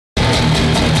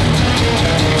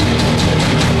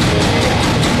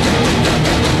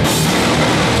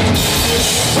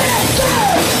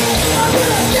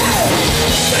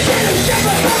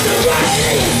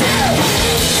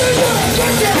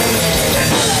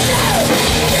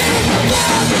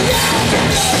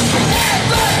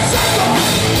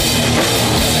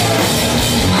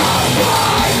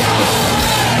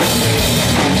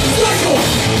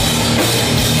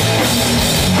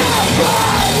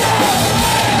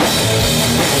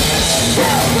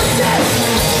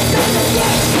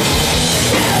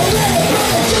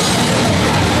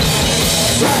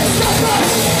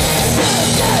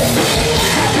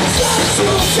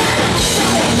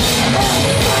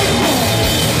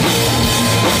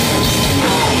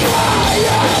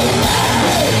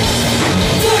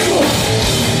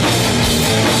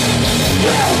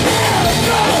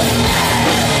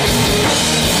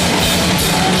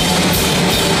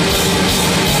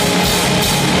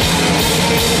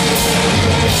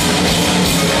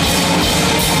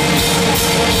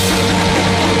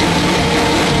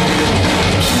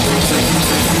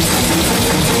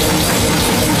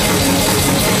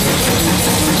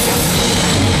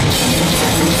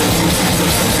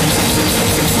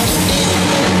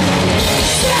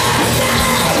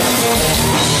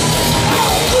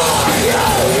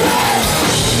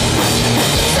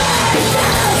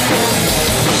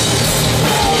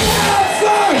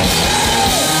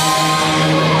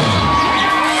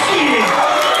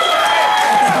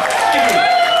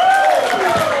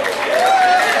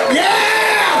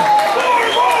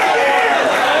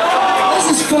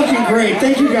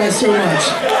guys so much.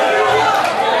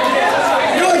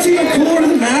 You know what's even cooler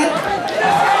than that?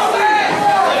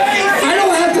 I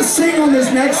don't have to sing on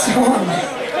this next song.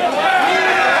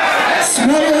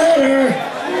 Smell you later.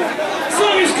 The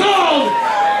song is called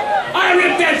I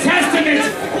Ripped That Testament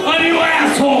on You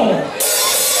Asshole.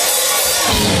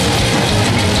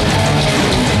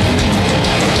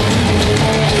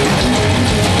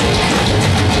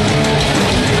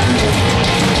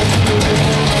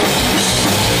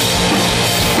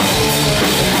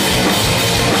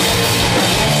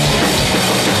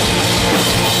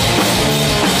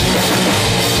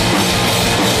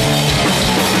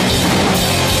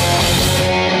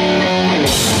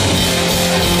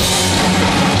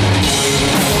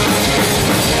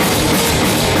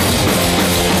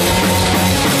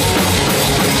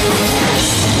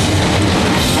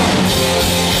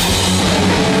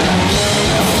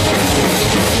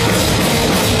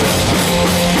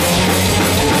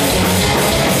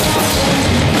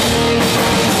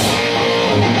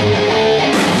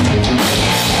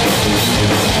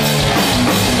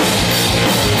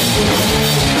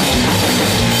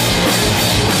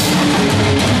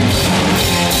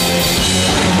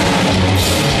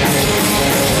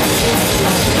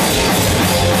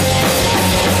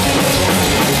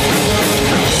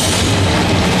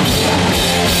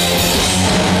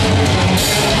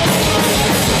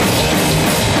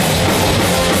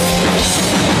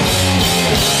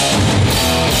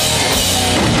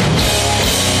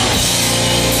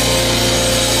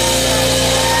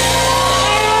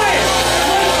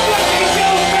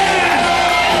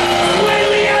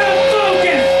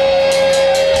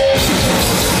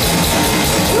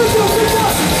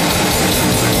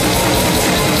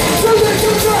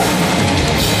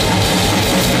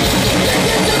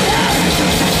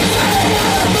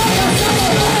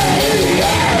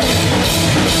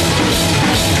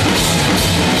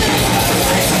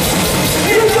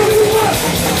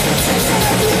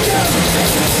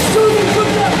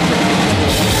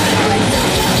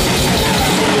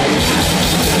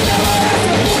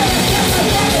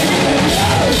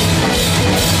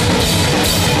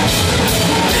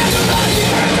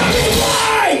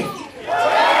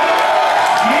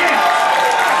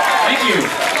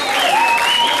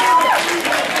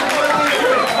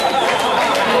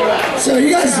 So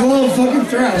you guys love fucking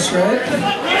thrash, right?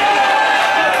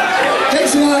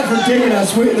 Thanks a lot for digging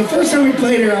us. The first time we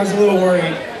played here, I was a little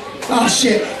worried. Oh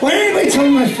shit! Why didn't anybody tell me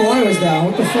my fly was down?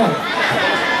 What the fuck?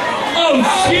 Oh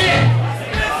shit!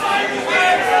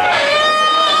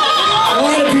 A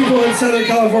lot of people in Southern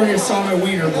California saw my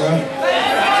wiener, bro.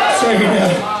 So you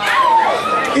know.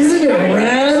 Isn't it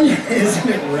rad? Isn't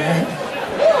it rad?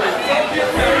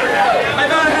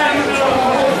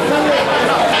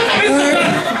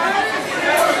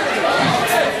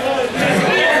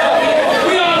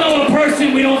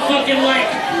 We don't fucking like,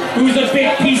 who's a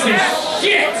big piece of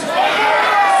shit.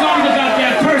 Song's about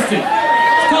that person.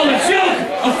 It's called a joke,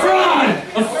 a fraud,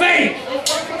 a fake.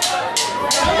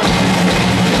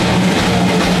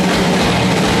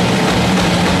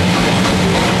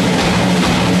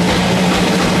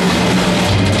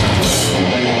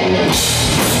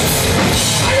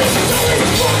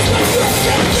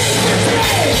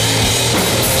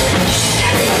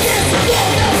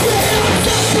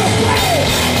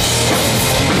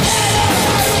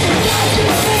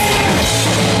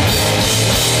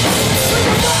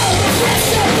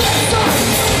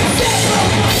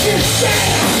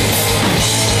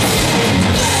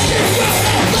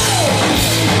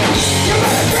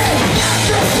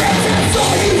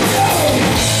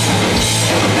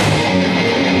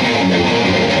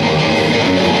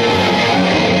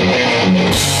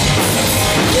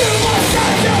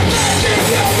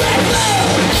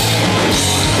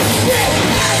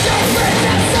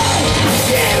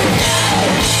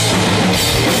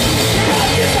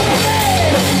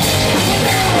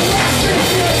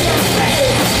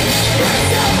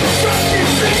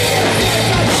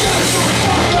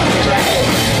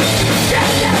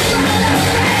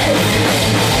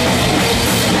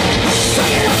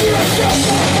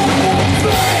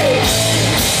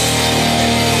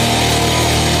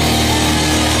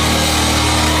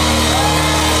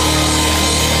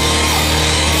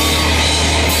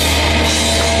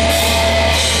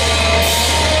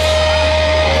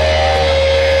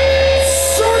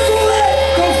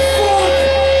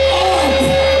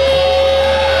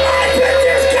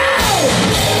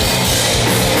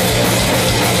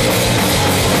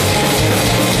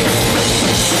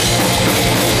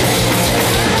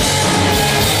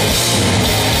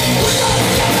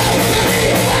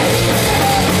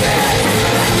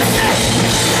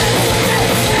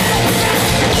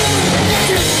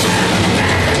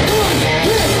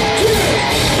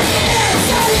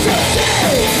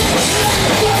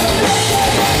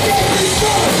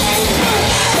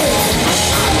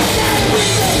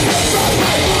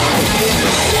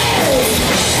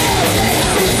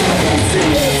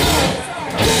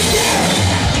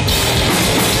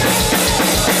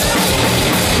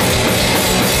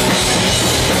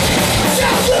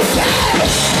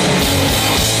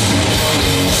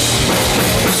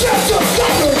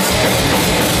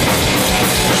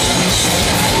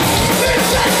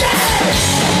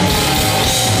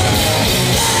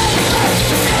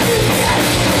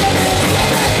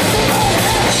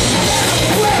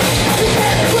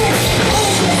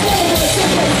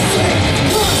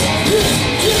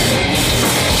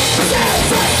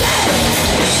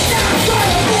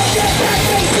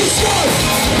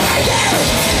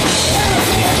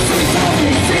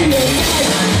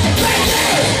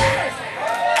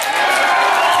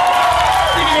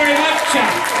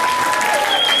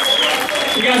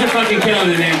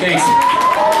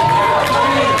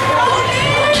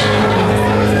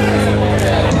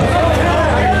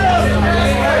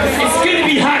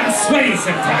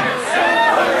 sometimes.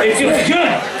 It's just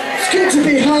good. It's good to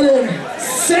be hot and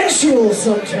sensual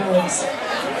sometimes.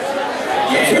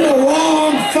 It's been a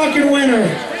long fucking winter.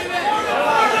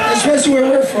 Especially where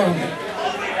we're from.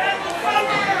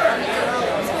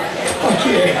 Fuck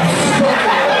yeah.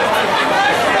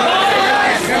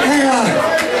 Hey,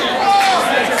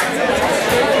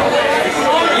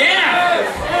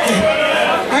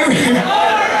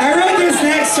 I wrote this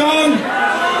next song.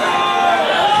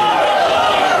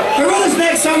 I wrote this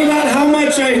next song about how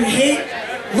much I hate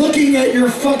looking at your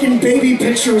fucking baby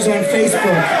pictures on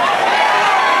Facebook.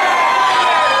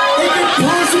 It could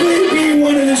possibly be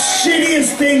one of the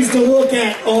shittiest things to look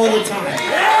at all the time.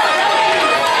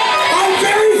 I'm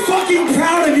very fucking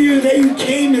proud of you that you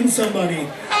came in somebody.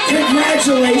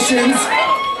 Congratulations.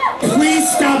 Please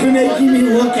stop and making me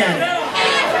look at it.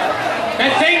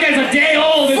 That thing that's a day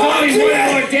old is always one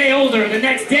more day older the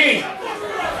next day.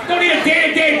 Don't need a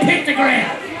day-to-day pictogram.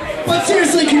 But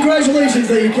seriously, congratulations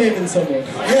that you came in someone.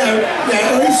 Yeah,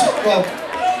 at least, well,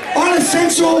 on a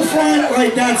sensual front,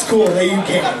 like, that's cool that you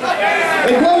came.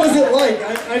 Like, what was it like?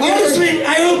 Honestly,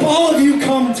 I hope all of you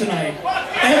come tonight.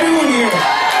 Everyone here.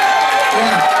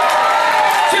 Yeah.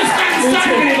 Just not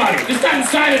inside of anybody. Just not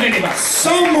inside of anybody.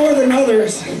 Some more than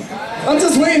others. I'm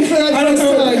just waiting for that. I don't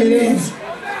know what that means.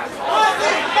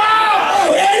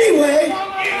 Oh, anyway.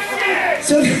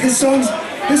 So this song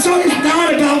is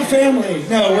not about family.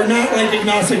 No, we're not like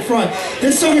Agnostic Front.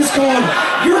 This song is called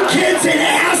Your Kid's an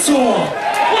Asshole. 1,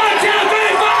 2,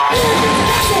 3,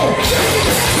 4.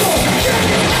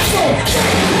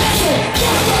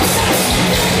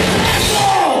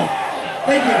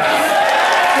 Thank you.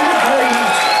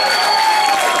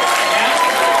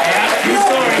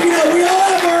 We all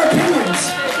have our opinions.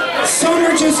 Some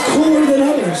are just cooler than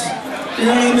others. You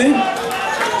know what I mean?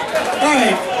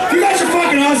 Alright, you guys are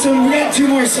fucking awesome. We got 2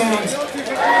 more songs.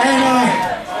 And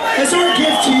as our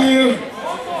gift to you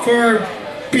for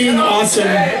being awesome,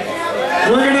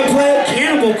 we're gonna play a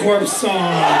Cannibal Corpse song.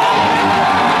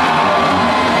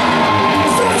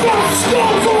 This song's called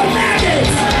Skull Full of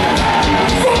Maggots!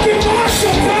 Fucking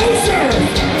Marshall Poser!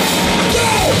 Go!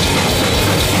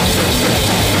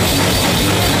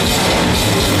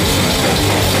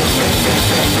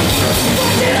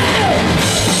 Fuck it out!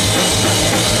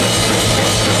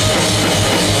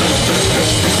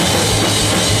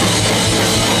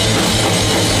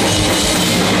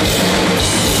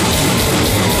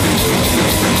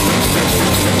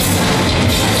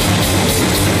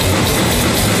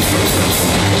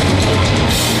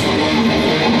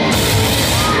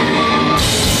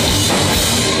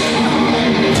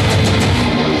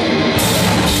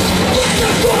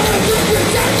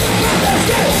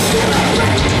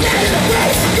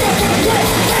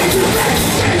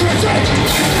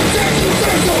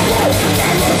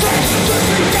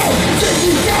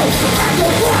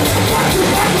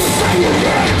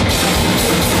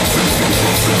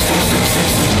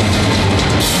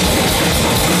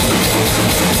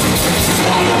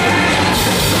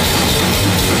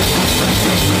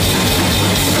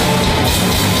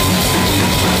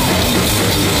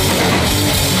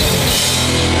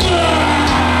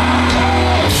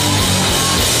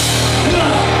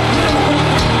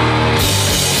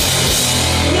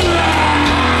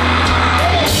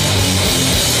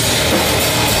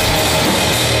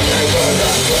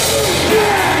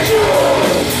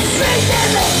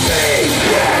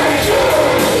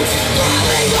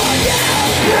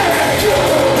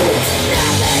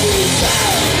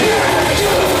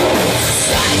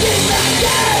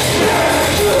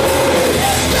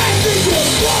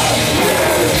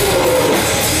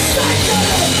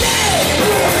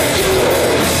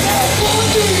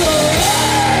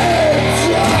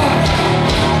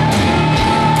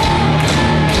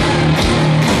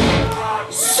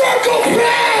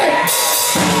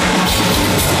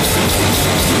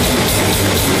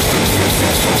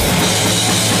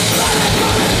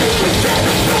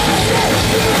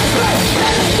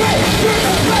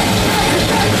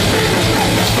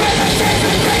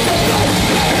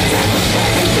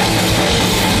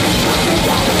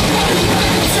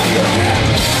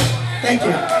 Thank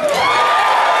you.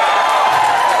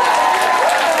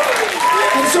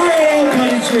 I'm sorry I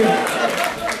L-butted you.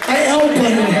 I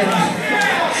L-butted him.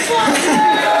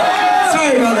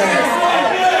 Sorry about that.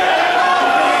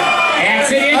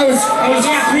 Accident? I was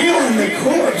feeling the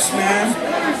corpse, man.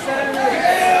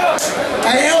 I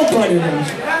L-butted him.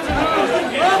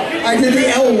 I did the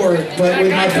L word, but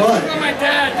with my butt.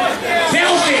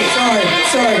 Selfie!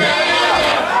 Sorry.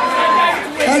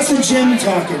 That's the gym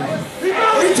talking.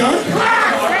 Are you done?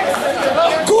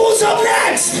 Ghoul's up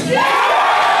next!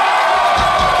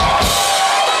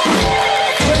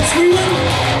 But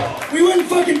we went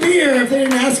if they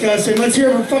didn't ask us, and let's hear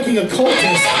it for fucking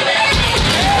occultist.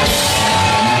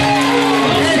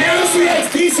 And honestly,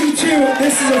 that's DC too.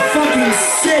 This is a fucking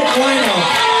sick lineup.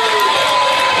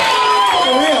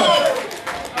 For real.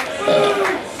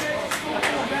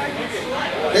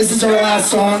 This is our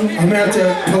last song. I'm gonna have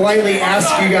to politely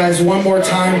ask you guys one more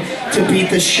time to beat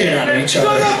the shit out of each other.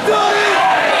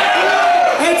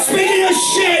 And speaking of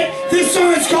shit, this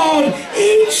song is called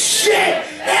Eat Shit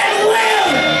and